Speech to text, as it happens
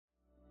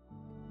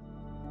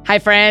Hi,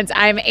 friends.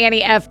 I'm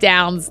Annie F.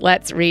 Downs.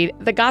 Let's read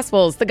the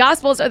Gospels. The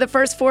Gospels are the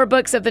first 4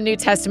 books of the New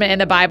Testament in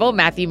the Bible: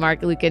 Matthew,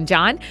 Mark, Luke, and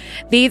John.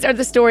 These are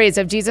the stories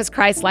of Jesus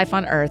Christ's life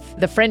on earth,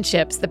 the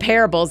friendships, the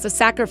parables, the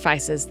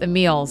sacrifices, the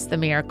meals, the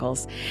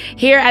miracles.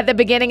 Here at the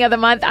beginning of the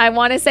month, I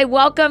want to say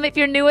welcome. If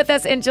you're new with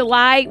us in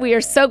July, we are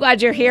so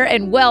glad you're here,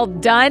 and well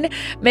done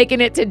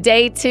making it to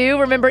day 2.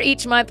 Remember,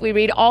 each month we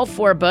read all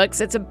 4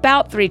 books. It's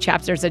about 3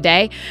 chapters a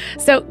day.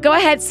 So go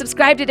ahead,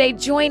 subscribe today.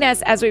 Join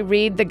us as we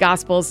read the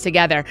Gospels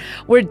together.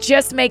 We're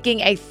just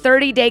making a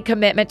 30-day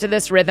commitment to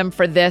this rhythm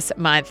for this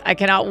month. I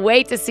cannot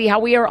wait to see how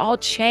we are all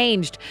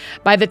changed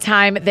by the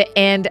time the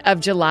end of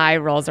July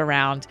rolls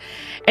around.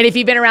 And if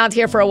you've been around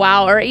here for a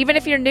while, or even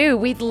if you're new,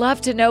 we'd love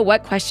to know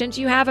what questions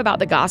you have about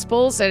the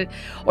Gospels or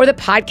the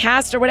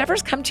podcast or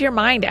whatever's come to your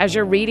mind as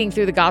you're reading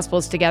through the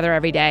Gospels together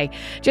every day.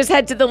 Just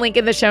head to the link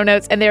in the show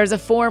notes, and there's a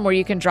form where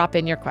you can drop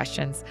in your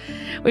questions.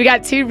 We've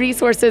got 2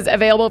 resources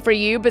available for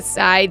you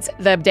besides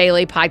the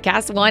daily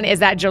podcast. One is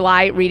that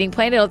July reading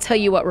plan. It'll tell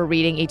you what we're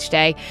reading each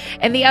day.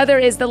 And the other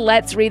is the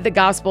Let's Read the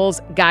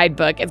Gospels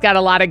guidebook. It's got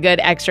a lot of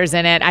good extras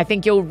in it. I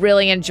think you'll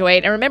really enjoy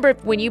it. And remember,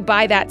 when you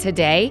buy that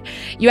today,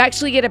 you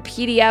actually get a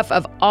PDF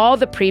of all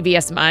the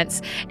previous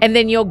months, and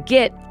then you'll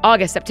get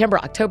August, September,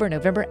 October,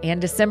 November,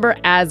 and December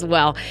as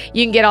well.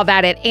 You can get all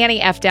that at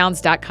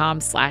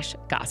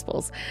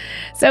anniefdowns.com/gospels.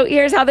 So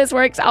here's how this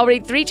works. I'll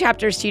read 3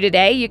 chapters to you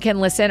today. You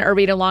can listen or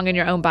read along in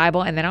your own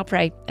Bible, and then I'll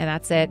pray, and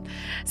that's it.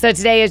 So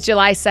today is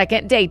July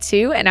 2nd, day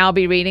 2, and I'll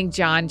be reading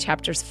John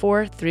chapters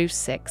 4 through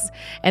 6.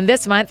 And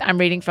this month, I'm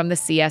reading from the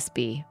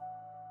CSB.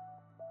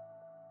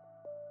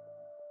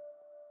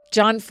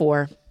 John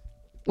 4.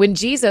 When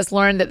Jesus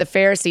learned that the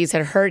Pharisees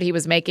had heard he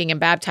was making and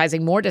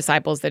baptizing more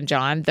disciples than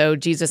John, though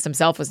Jesus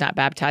himself was not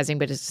baptizing,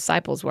 but his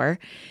disciples were,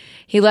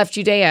 he left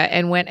Judea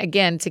and went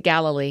again to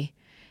Galilee.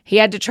 He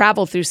had to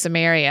travel through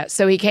Samaria,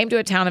 so he came to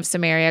a town of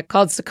Samaria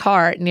called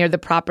Sychar, near the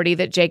property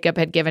that Jacob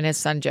had given his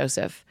son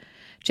Joseph.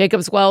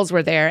 Jacob's wells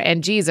were there,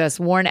 and Jesus,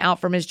 worn out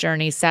from his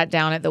journey, sat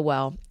down at the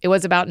well. It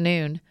was about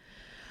noon.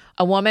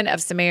 A woman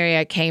of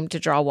Samaria came to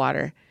draw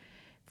water.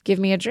 "Give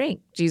me a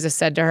drink," Jesus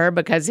said to her,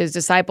 because his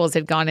disciples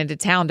had gone into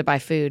town to buy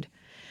food.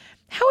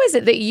 "How is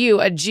it that you,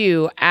 a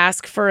Jew,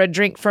 ask for a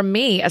drink from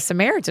me, a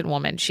Samaritan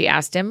woman?" she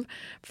asked him,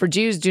 for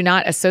Jews do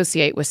not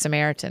associate with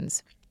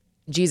Samaritans.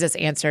 Jesus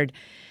answered,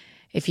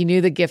 "If you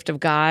knew the gift of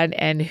God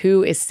and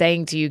who is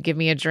saying to you, 'Give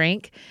me a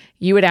drink,'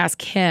 you would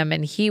ask him,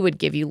 and he would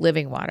give you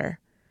living water."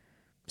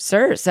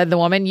 "Sir," said the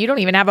woman, "you don't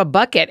even have a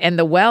bucket, and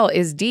the well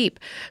is deep.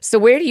 So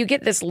where do you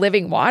get this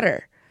living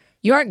water?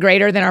 You aren't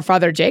greater than our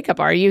father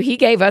Jacob, are you? He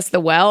gave us the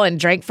well and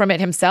drank from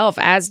it himself,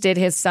 as did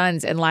his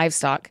sons and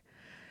livestock."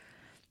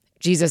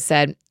 Jesus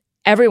said,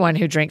 "Everyone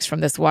who drinks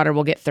from this water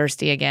will get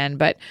thirsty again,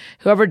 but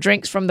whoever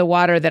drinks from the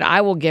water that I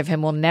will give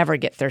him will never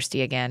get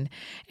thirsty again.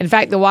 In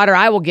fact, the water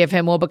I will give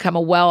him will become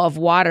a well of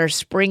water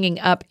springing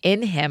up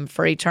in him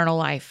for eternal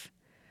life."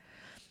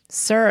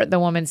 "Sir," the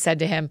woman said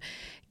to him,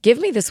 "give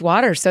me this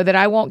water so that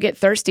I won't get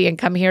thirsty and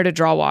come here to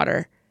draw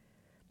water."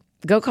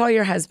 "Go call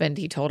your husband,"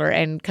 he told her,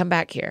 "and come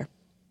back here."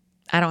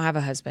 "I don't have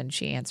a husband,"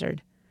 she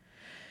answered.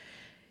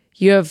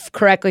 "You have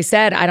correctly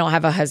said, 'I don't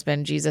have a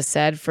husband,'" Jesus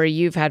said, "for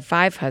you've had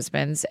 5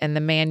 husbands, and the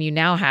man you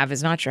now have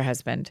is not your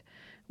husband.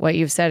 What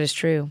you've said is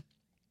true."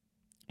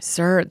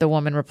 "Sir," the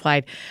woman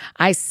replied,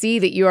 "I see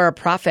that you are a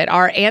prophet.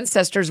 Our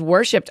ancestors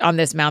worshipped on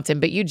this mountain,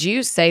 but you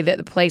Jews say that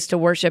the place to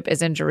worship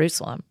is in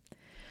Jerusalem."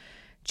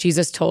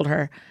 Jesus told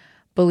her,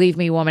 "Believe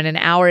me, woman, an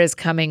hour is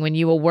coming when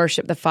you will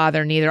worship the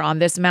Father neither on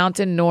this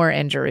mountain nor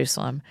in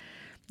Jerusalem.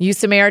 You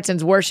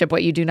Samaritans worship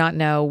what you do not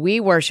know. We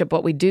worship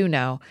what we do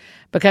know,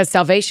 because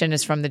salvation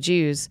is from the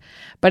Jews.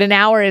 But an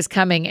hour is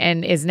coming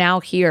and is now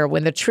here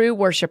when the true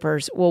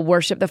worshipers will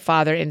worship the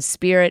Father in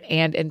spirit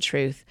and in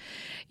truth.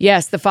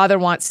 Yes, the Father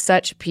wants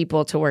such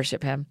people to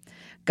worship him.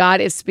 God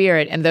is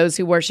spirit, and those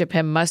who worship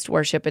him must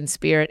worship in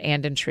spirit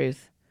and in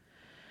truth."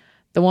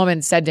 The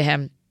woman said to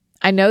him,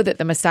 "I know that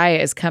the Messiah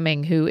is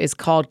coming, who is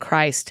called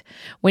Christ.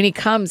 When he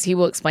comes, he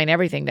will explain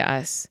everything to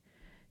us."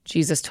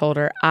 Jesus told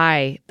her,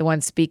 "I, the one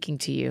speaking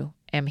to you,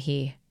 am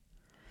he."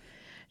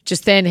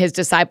 Just then his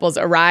disciples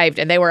arrived,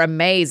 and they were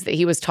amazed that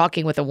he was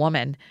talking with a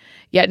woman.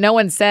 Yet no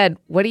one said,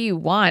 "What do you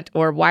want?"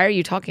 or "Why are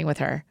you talking with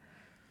her?"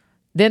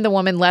 Then the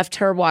woman left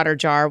her water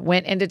jar,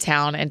 went into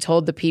town, and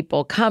told the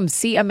people, "Come,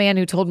 see a man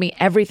who told me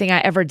everything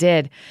I ever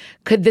did.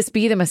 Could this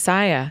be the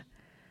Messiah?"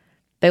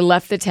 They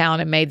left the town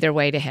and made their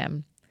way to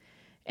him.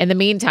 In the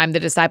meantime, the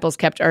disciples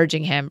kept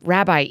urging him,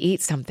 "Rabbi,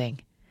 eat something."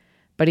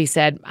 But he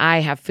said, "I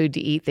have food to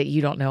eat that you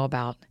don't know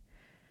about."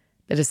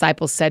 The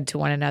disciples said to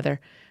one another,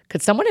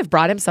 "Could someone have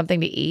brought him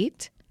something to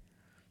eat?"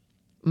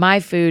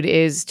 "My food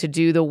is to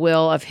do the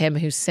will of him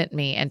who sent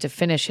me and to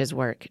finish his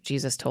work,"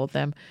 Jesus told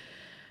them.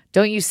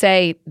 "Don't you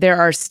say, 'There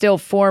are still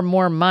 4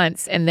 more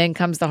months and then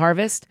comes the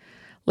harvest'?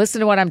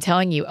 Listen to what I'm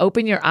telling you.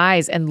 Open your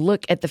eyes and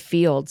look at the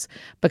fields,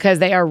 because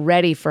they are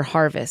ready for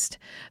harvest.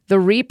 The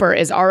reaper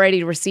is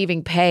already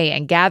receiving pay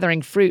and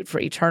gathering fruit for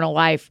eternal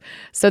life,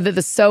 so that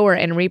the sower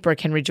and reaper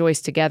can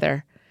rejoice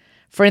together.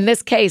 For in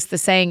this case, the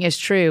saying is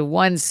true,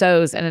 one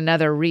sows and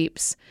another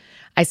reaps.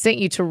 I sent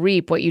you to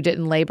reap what you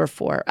didn't labor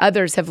for.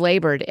 Others have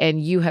labored,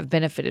 and you have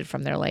benefited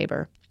from their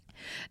labor."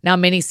 Now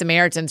many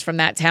Samaritans from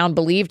that town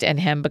believed in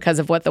him because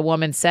of what the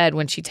woman said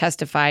when she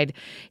testified,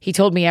 "He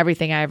told me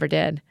everything I ever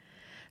did."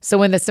 So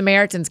when the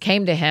Samaritans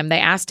came to him, they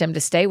asked him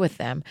to stay with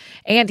them,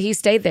 and he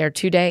stayed there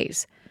 2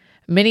 days.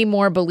 Many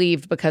more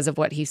believed because of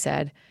what he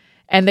said.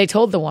 And they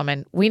told the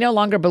woman, "We no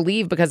longer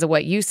believe because of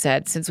what you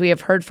said, since we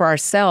have heard for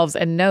ourselves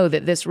and know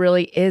that this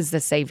really is the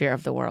Savior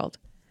of the world."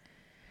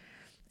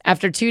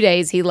 After 2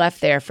 days, he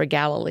left there for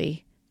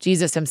Galilee.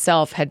 Jesus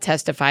himself had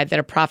testified that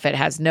a prophet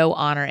has no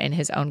honor in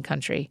his own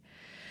country.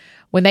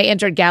 When they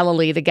entered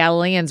Galilee, the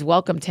Galileans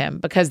welcomed him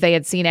because they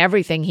had seen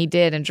everything he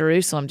did in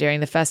Jerusalem during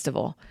the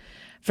festival,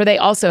 for they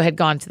also had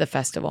gone to the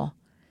festival.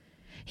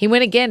 He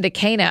went again to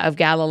Cana of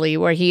Galilee,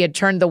 where he had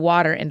turned the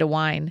water into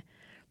wine.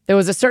 There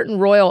was a certain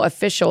royal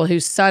official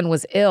whose son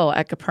was ill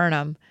at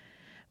Capernaum.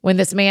 When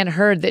this man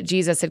heard that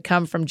Jesus had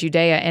come from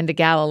Judea into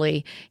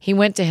Galilee, he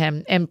went to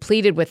him and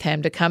pleaded with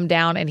him to come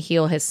down and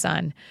heal his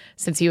son,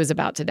 since he was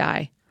about to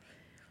die.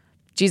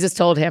 Jesus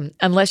told him,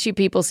 "Unless you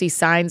people see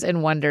signs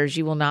and wonders,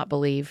 you will not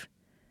believe."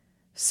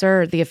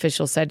 "Sir," the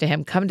official said to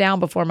him, "come down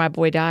before my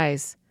boy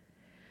dies."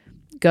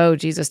 "Go,"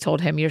 Jesus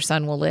told him, "your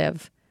son will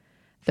live."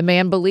 The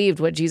man believed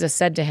what Jesus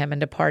said to him and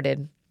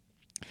departed.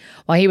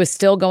 While he was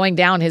still going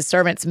down, his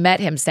servants met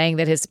him, saying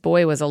that his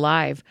boy was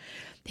alive.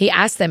 He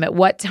asked them at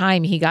what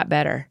time he got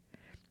better.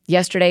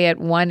 "Yesterday at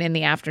 1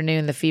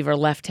 p.m, the fever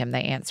left him,"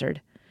 they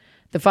answered.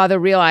 The father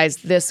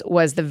realized this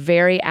was the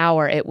very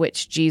hour at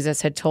which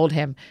Jesus had told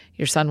him,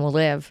 "Your son will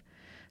live."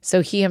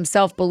 So he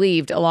himself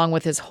believed, along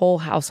with his whole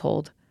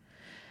household.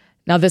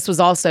 Now this was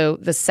also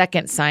the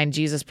second sign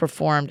Jesus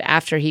performed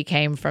after he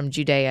came from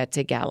Judea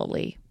to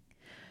Galilee.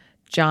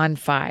 John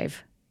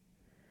 5.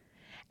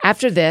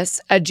 After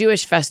this, a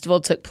Jewish festival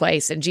took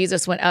place, and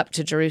Jesus went up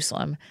to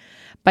Jerusalem.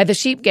 By the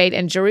sheep gate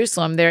in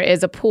Jerusalem, there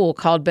is a pool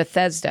called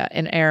Bethesda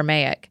in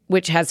Aramaic,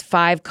 which has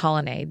 5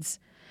 colonnades.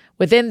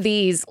 Within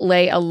these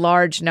lay a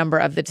large number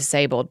of the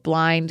disabled,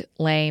 blind,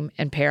 lame,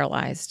 and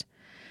paralyzed.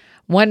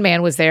 One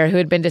man was there who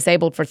had been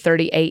disabled for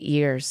 38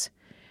 years.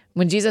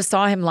 When Jesus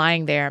saw him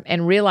lying there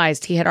and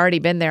realized he had already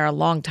been there a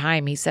long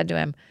time, he said to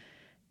him,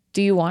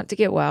 "Do you want to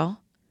get well?"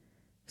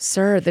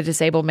 "Sir," the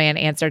disabled man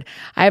answered,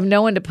 "I have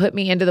no one to put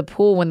me into the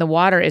pool when the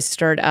water is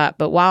stirred up,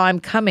 but while I'm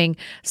coming,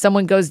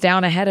 someone goes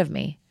down ahead of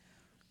me."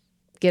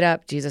 "Get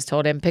up," Jesus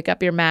told him, "pick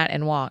up your mat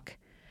and walk."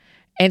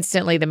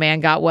 Instantly the man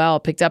got well,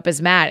 picked up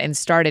his mat, and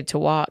started to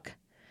walk.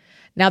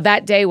 Now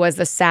that day was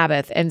the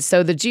Sabbath, and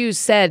so the Jews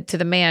said to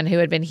the man who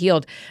had been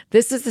healed,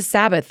 "This is the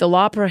Sabbath. The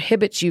law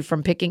prohibits you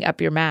from picking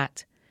up your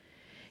mat."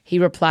 He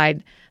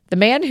replied, "The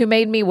man who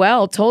made me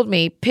well told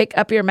me, 'Pick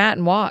up your mat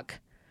and walk.'"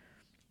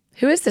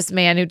 "Who is this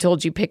man who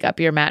told you, 'Pick up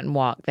your mat and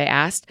walk'?" they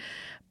asked.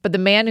 But the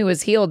man who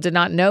was healed did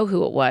not know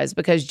who it was,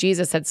 because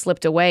Jesus had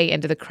slipped away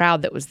into the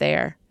crowd that was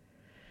there.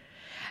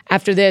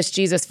 After this,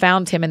 Jesus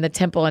found him in the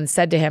temple and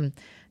said to him,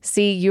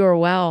 "See, you are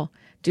well.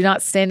 Do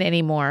not sin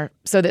anymore,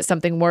 so that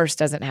something worse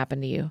doesn't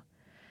happen to you."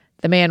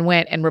 The man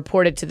went and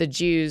reported to the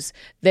Jews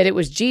that it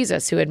was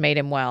Jesus who had made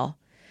him well.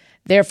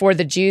 Therefore,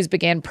 the Jews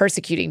began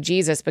persecuting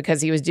Jesus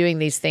because he was doing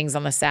these things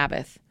on the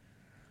Sabbath.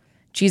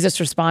 Jesus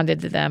responded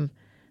to them,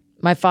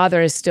 "My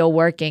Father is still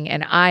working,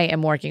 and I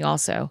am working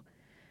also."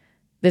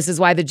 This is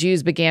why the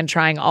Jews began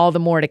trying all the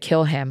more to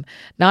kill him.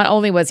 Not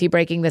only was he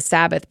breaking the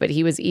Sabbath, but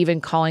he was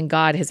even calling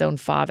God his own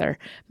Father,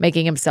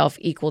 making himself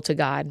equal to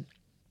God.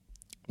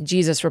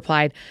 Jesus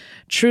replied,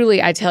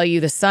 "Truly, I tell you,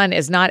 the Son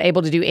is not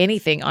able to do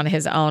anything on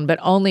his own, but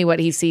only what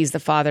he sees the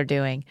Father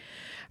doing.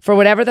 For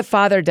whatever the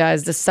Father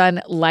does, the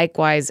Son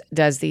likewise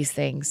does these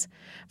things.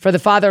 For the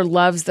Father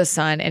loves the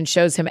Son and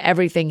shows him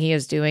everything he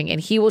is doing, and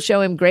he will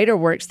show him greater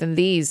works than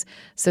these,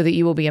 so that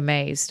you will be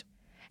amazed.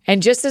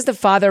 And just as the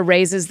Father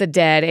raises the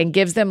dead and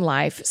gives them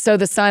life, so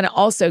the Son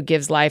also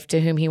gives life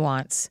to whom he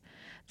wants.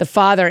 The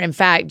Father, in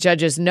fact,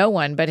 judges no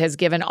one, but has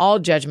given all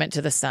judgment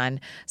to the Son,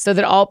 so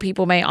that all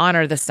people may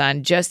honor the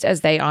Son, just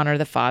as they honor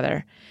the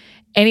Father.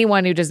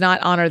 Anyone who does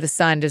not honor the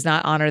Son does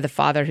not honor the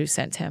Father who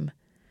sent him.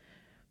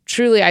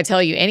 Truly, I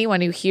tell you,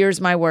 anyone who hears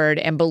my word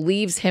and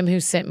believes him who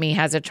sent me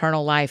has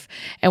eternal life,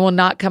 and will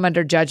not come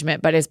under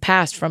judgment, but is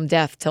passed from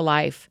death to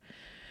life.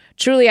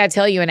 Truly, I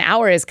tell you, an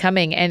hour is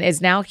coming and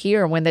is now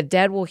here when the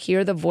dead will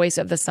hear the voice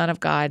of the Son of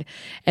God,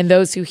 and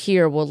those who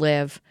hear will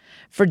live.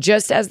 For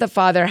just as the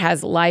Father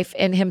has life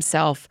in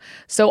himself,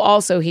 so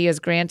also he has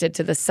granted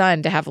to the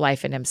Son to have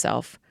life in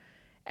himself.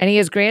 And he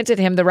has granted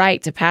him the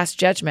right to pass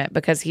judgment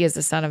because he is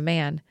the Son of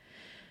Man.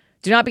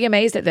 Do not be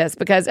amazed at this,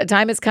 because a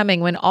time is coming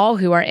when all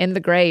who are in the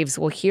graves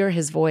will hear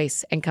his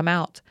voice and come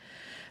out.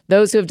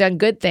 Those who have done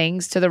good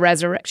things to the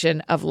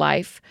resurrection of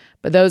life,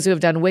 but those who have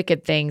done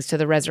wicked things to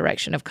the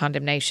resurrection of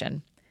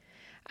condemnation.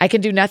 I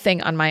can do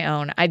nothing on my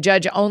own. I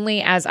judge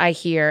only as I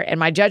hear, and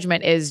my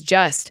judgment is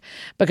just,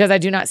 because I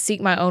do not seek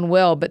my own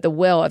will, but the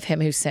will of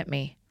him who sent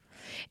me.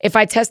 If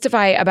I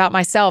testify about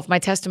myself, my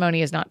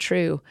testimony is not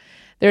true.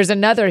 There is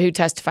another who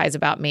testifies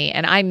about me,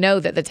 and I know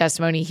that the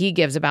testimony he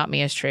gives about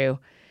me is true.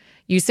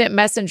 You sent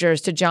messengers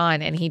to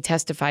John, and he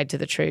testified to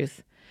the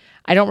truth.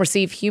 I don't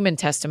receive human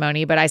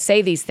testimony, but I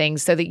say these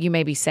things so that you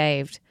may be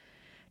saved.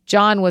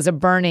 John was a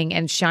burning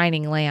and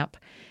shining lamp,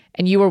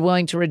 and you were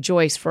willing to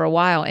rejoice for a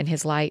while in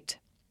his light.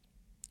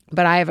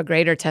 But I have a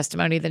greater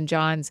testimony than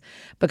John's,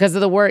 because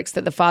of the works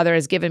that the Father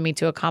has given me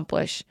to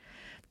accomplish.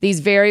 These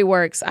very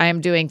works I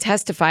am doing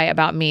testify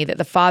about me that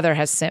the Father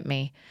has sent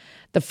me.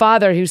 The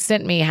Father who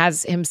sent me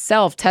has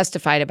himself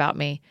testified about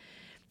me.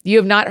 You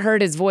have not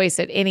heard his voice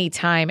at any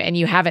time, and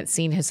you haven't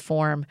seen his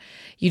form.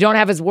 You don't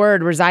have his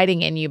word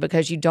residing in you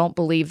because you don't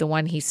believe the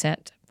one he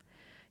sent.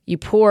 You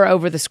pore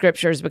over the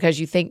scriptures because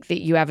you think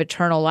that you have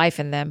eternal life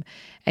in them,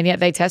 and yet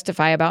they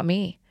testify about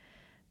me.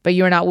 But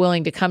you are not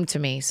willing to come to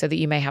me so that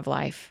you may have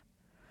life.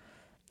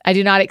 I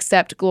do not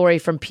accept glory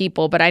from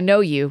people, but I know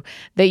you,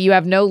 that you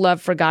have no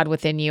love for God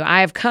within you.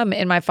 I have come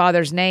in my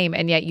Father's name,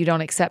 and yet you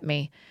don't accept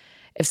me.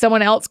 If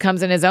someone else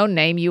comes in his own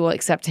name, you will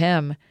accept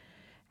him.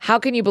 How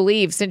can you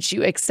believe, since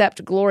you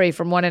accept glory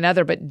from one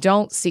another, but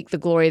don't seek the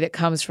glory that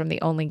comes from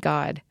the only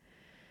God?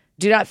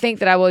 Do not think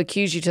that I will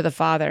accuse you to the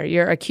Father.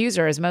 Your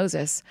accuser is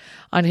Moses,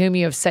 on whom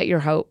you have set your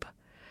hope.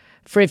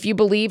 For if you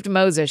believed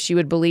Moses, you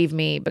would believe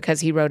me,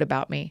 because he wrote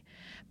about me.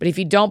 But if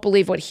you don't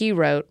believe what he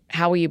wrote,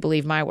 how will you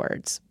believe my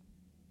words?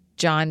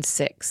 John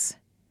 6.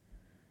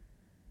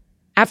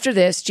 After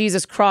this,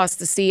 Jesus crossed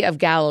the Sea of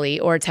Galilee,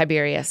 or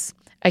Tiberias.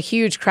 A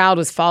huge crowd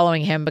was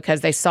following him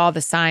because they saw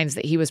the signs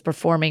that he was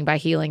performing by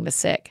healing the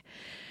sick.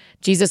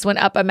 Jesus went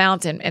up a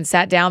mountain and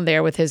sat down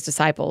there with his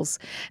disciples.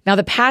 Now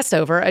the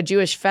Passover, a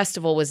Jewish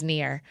festival, was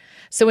near.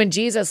 So when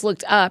Jesus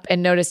looked up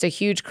and noticed a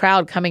huge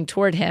crowd coming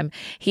toward him,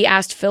 he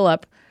asked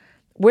Philip,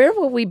 "Where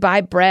will we buy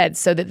bread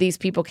so that these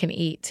people can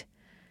eat?"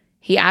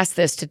 He asked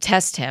this to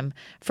test him,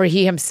 for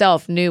he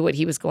himself knew what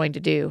he was going to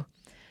do.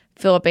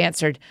 Philip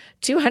answered,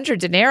 200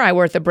 denarii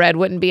worth of bread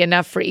wouldn't be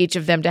enough for each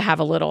of them to have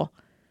a little.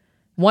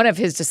 One of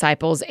his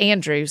disciples,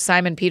 Andrew,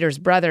 Simon Peter's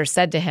brother,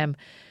 said to him,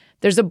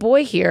 "There's a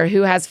boy here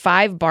who has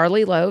 5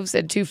 barley loaves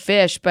and 2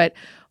 fish, but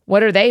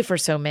what are they for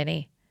so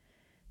many?"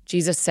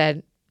 Jesus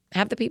said,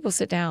 "Have the people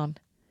sit down."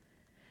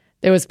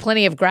 There was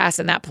plenty of grass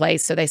in that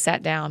place, so they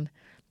sat down.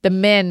 The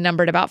men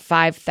numbered about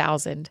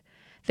 5,000.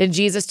 Then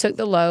Jesus took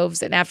the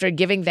loaves, and after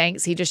giving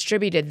thanks, he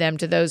distributed them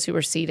to those who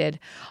were seated,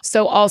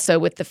 so also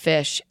with the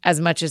fish,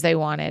 as much as they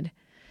wanted.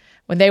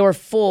 When they were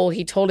full,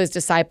 he told his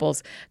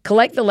disciples,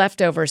 "Collect the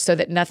leftovers so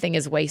that nothing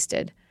is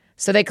wasted."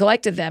 So they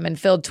collected them and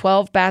filled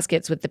 12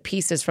 baskets with the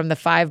pieces from the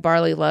 5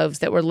 barley loaves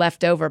that were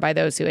left over by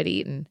those who had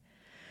eaten.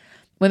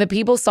 When the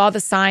people saw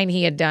the sign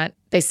he had done,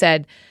 they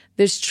said,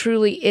 "This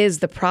truly is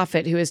the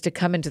prophet who is to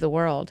come into the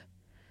world."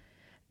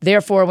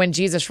 Therefore, when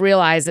Jesus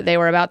realized that they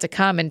were about to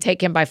come and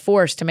take him by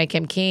force to make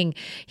him king,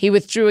 he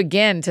withdrew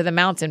again to the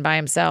mountain by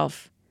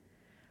himself.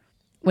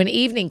 When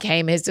evening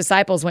came, his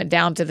disciples went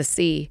down to the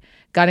sea,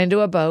 got into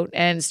a boat,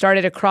 and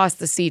started across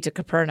the sea to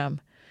Capernaum.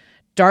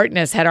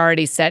 Darkness had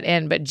already set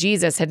in, but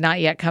Jesus had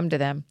not yet come to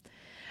them.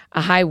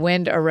 A high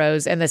wind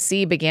arose, and the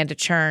sea began to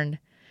churn.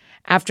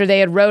 After they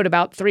had rowed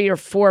about 3 or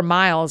 4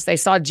 miles, they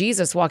saw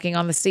Jesus walking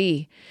on the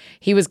sea.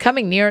 He was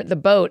coming near the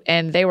boat,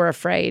 and they were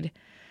afraid.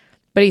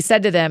 But he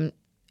said to them,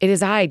 "It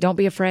is I, don't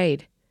be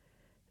afraid."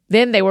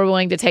 Then they were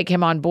willing to take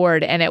him on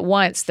board, and at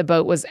once the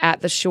boat was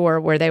at the shore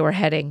where they were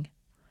heading.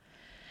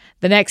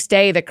 The next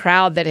day, the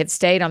crowd that had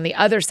stayed on the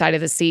other side of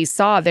the sea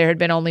saw there had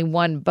been only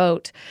one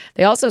boat.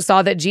 They also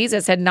saw that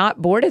Jesus had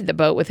not boarded the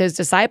boat with his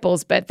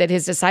disciples, but that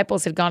his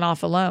disciples had gone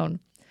off alone.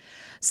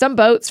 Some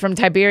boats from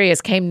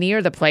Tiberias came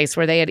near the place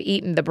where they had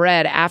eaten the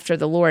bread after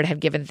the Lord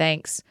had given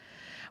thanks.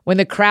 When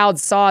the crowd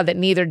saw that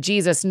neither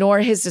Jesus nor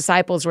his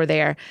disciples were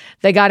there,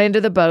 they got into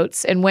the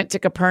boats and went to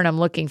Capernaum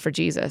looking for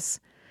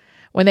Jesus.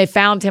 When they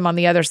found him on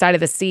the other side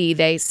of the sea,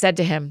 they said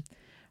to him,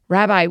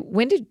 "Rabbi,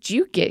 when did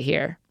you get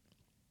here?"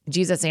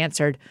 Jesus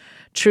answered,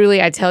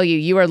 "Truly I tell you,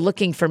 you are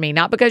looking for me,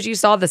 not because you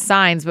saw the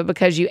signs, but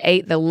because you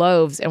ate the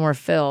loaves and were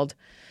filled.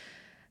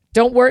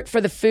 Don't work for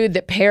the food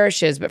that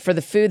perishes, but for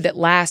the food that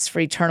lasts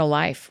for eternal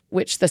life,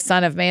 which the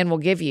Son of Man will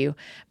give you,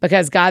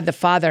 because God the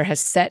Father has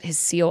set his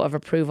seal of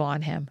approval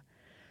on him."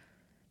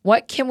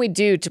 "What can we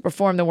do to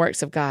perform the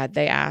works of God?"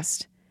 they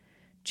asked.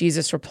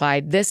 Jesus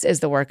replied, "This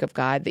is the work of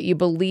God, that you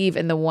believe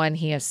in the one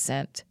he has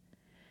sent."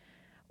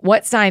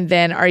 "What sign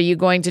then are you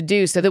going to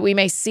do so that we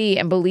may see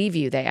and believe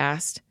you?" they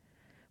asked.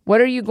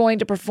 "What are you going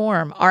to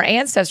perform? Our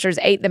ancestors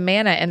ate the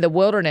manna in the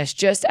wilderness,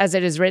 just as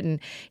it is written,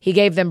 he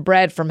gave them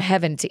bread from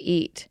heaven to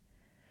eat."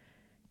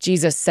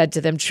 Jesus said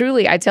to them,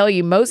 "Truly, I tell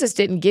you, Moses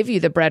didn't give you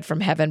the bread from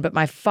heaven, but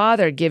my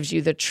Father gives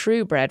you the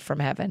true bread from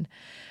heaven.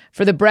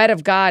 For the bread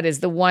of God is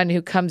the one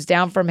who comes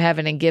down from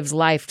heaven and gives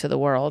life to the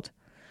world."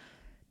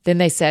 Then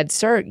they said,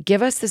 "Sir,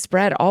 give us this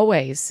bread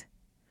always."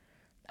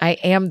 "I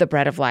am the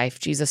bread of life,"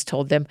 Jesus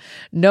told them.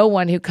 "No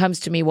one who comes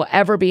to me will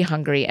ever be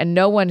hungry, and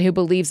no one who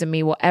believes in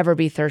me will ever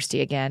be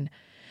thirsty again.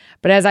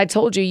 But as I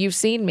told you, you've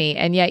seen me,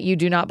 and yet you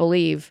do not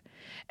believe.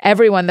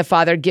 Everyone the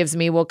Father gives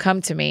me will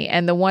come to me,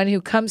 and the one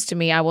who comes to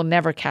me I will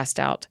never cast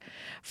out.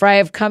 For I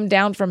have come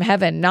down from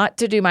heaven, not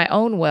to do my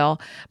own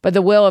will, but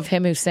the will of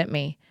him who sent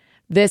me.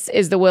 This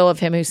is the will of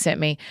him who sent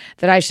me,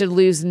 that I should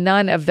lose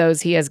none of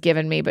those he has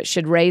given me, but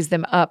should raise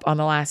them up on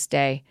the last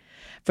day.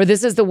 For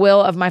this is the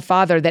will of my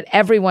Father, that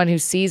everyone who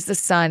sees the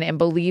Son and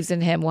believes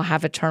in him will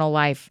have eternal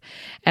life,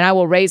 and I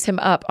will raise him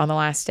up on the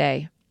last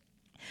day."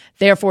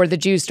 Therefore, the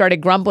Jews started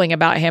grumbling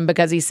about him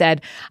because he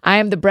said, "I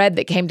am the bread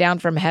that came down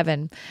from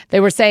heaven." They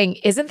were saying,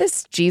 "Isn't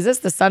this Jesus,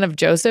 the son of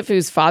Joseph,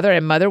 whose father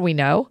and mother we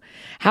know?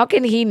 How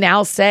can he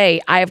now say,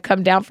 'I have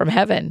come down from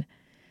heaven'?"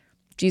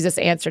 Jesus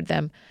answered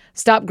them,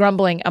 "Stop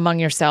grumbling among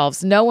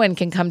yourselves. No one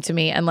can come to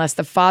me unless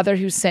the Father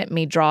who sent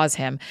me draws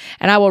him,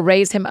 and I will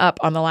raise him up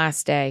on the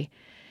last day.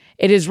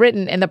 It is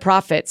written in the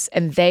prophets,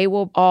 and they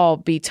will all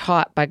be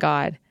taught by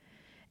God.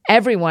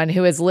 Everyone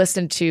who has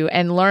listened to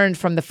and learned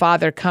from the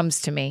Father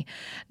comes to me.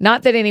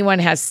 Not that anyone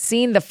has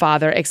seen the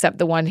Father except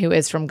the one who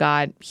is from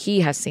God. He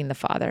has seen the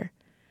Father.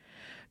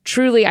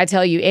 Truly, I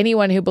tell you,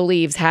 anyone who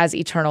believes has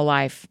eternal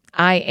life.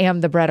 I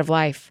am the bread of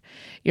life.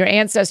 Your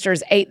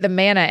ancestors ate the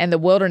manna in the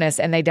wilderness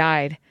and they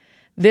died.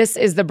 This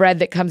is the bread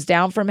that comes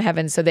down from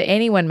heaven so that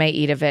anyone may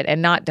eat of it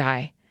and not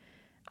die.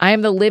 I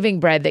am the living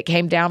bread that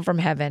came down from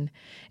heaven.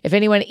 If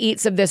anyone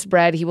eats of this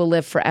bread, he will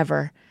live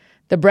forever.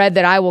 The bread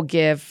that I will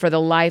give for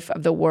the life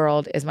of the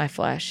world is my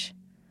flesh."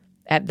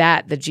 At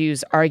that, the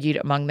Jews argued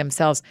among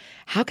themselves,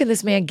 "How can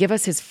this man give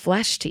us his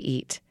flesh to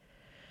eat?"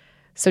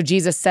 So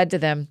Jesus said to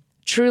them,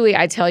 "Truly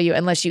I tell you,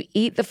 unless you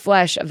eat the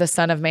flesh of the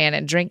Son of Man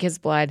and drink his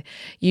blood,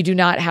 you do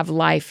not have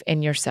life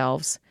in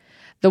yourselves.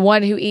 The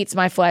one who eats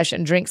my flesh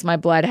and drinks my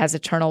blood has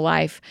eternal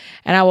life,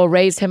 and I will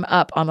raise him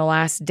up on the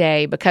last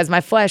day, because my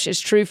flesh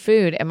is true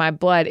food and my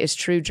blood is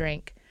true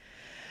drink.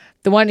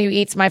 The one who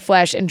eats my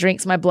flesh and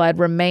drinks my blood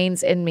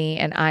remains in me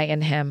and I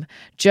in him,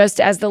 just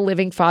as the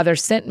living Father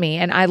sent me,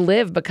 and I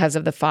live because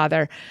of the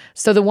Father.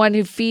 So the one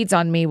who feeds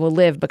on me will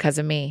live because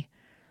of me.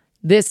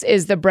 This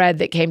is the bread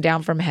that came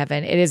down from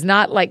heaven. It is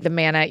not like the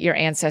manna your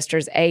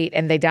ancestors ate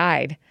and they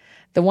died.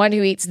 The one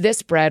who eats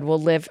this bread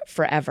will live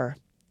forever."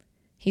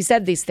 He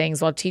said these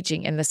things while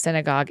teaching in the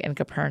synagogue in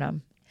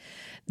Capernaum.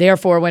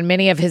 Therefore, when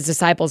many of his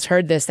disciples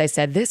heard this, they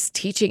said, "This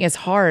teaching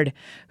is hard.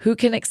 Who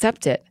can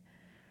accept it?"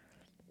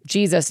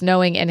 Jesus,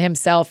 knowing in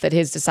himself that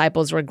his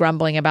disciples were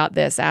grumbling about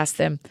this, asked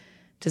them,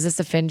 "Does this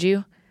offend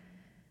you?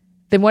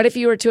 Then what if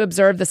you were to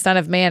observe the Son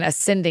of Man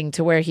ascending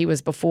to where he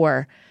was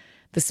before?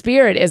 The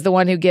Spirit is the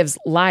one who gives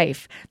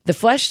life. The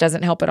flesh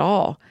doesn't help at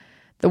all.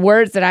 The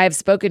words that I have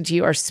spoken to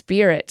you are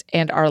spirit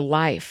and are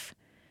life.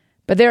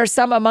 But there are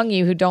some among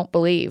you who don't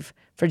believe."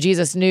 For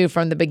Jesus knew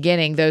from the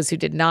beginning those who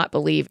did not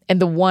believe and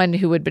the one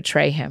who would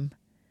betray him.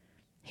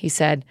 He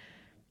said,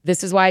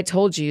 "This is why I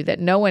told you that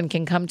no one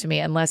can come to me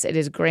unless it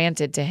is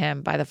granted to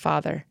him by the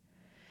Father."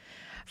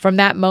 From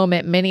that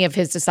moment, many of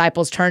his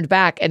disciples turned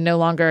back and no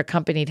longer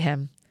accompanied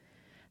him.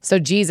 So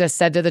Jesus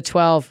said to the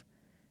 12,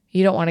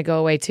 "You don't want to go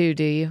away too,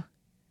 do you?"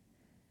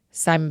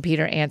 Simon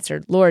Peter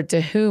answered, "Lord,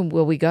 to whom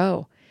will we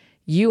go?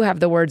 You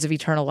have the words of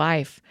eternal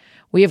life.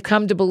 We have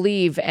come to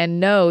believe and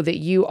know that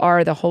you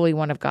are the Holy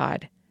One of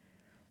God."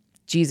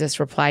 Jesus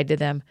replied to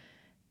them,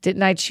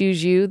 "Didn't I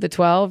choose you, the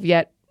 12?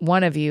 Yet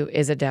one of you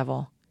is a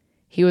devil."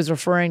 He was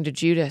referring to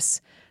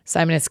Judas,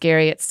 Simon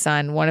Iscariot's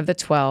son, one of the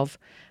 12,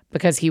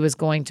 because he was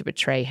going to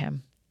betray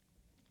him.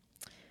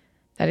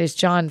 That is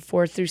John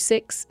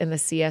 4-6 in the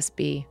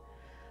CSB.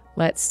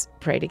 Let's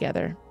pray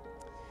together.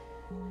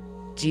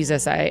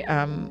 Jesus, I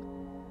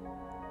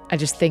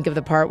just think of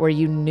the part where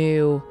you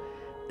knew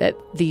that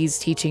these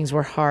teachings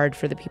were hard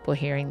for the people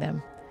hearing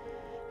them.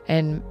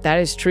 And that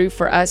is true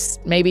for us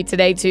maybe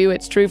today too.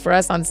 It's true for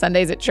us on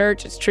Sundays at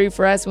church. It's true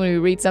for us when we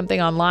read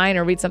something online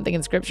or read something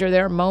in Scripture.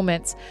 There are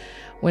moments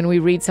when we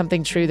read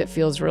something true that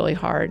feels really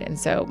hard. And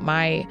so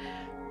my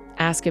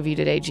ask of you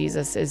today,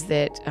 Jesus, is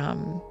that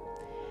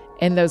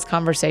in those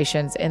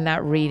conversations, in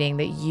that reading,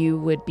 that you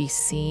would be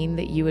seen,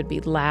 that you would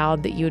be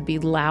loud, that you would be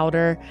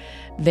louder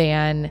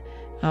than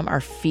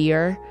our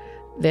fear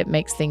that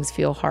makes things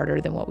feel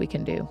harder than what we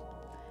can do.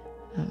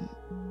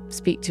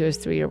 Speak to us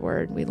through your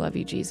word. We love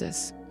you,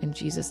 Jesus. In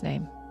Jesus'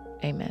 name,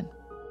 amen.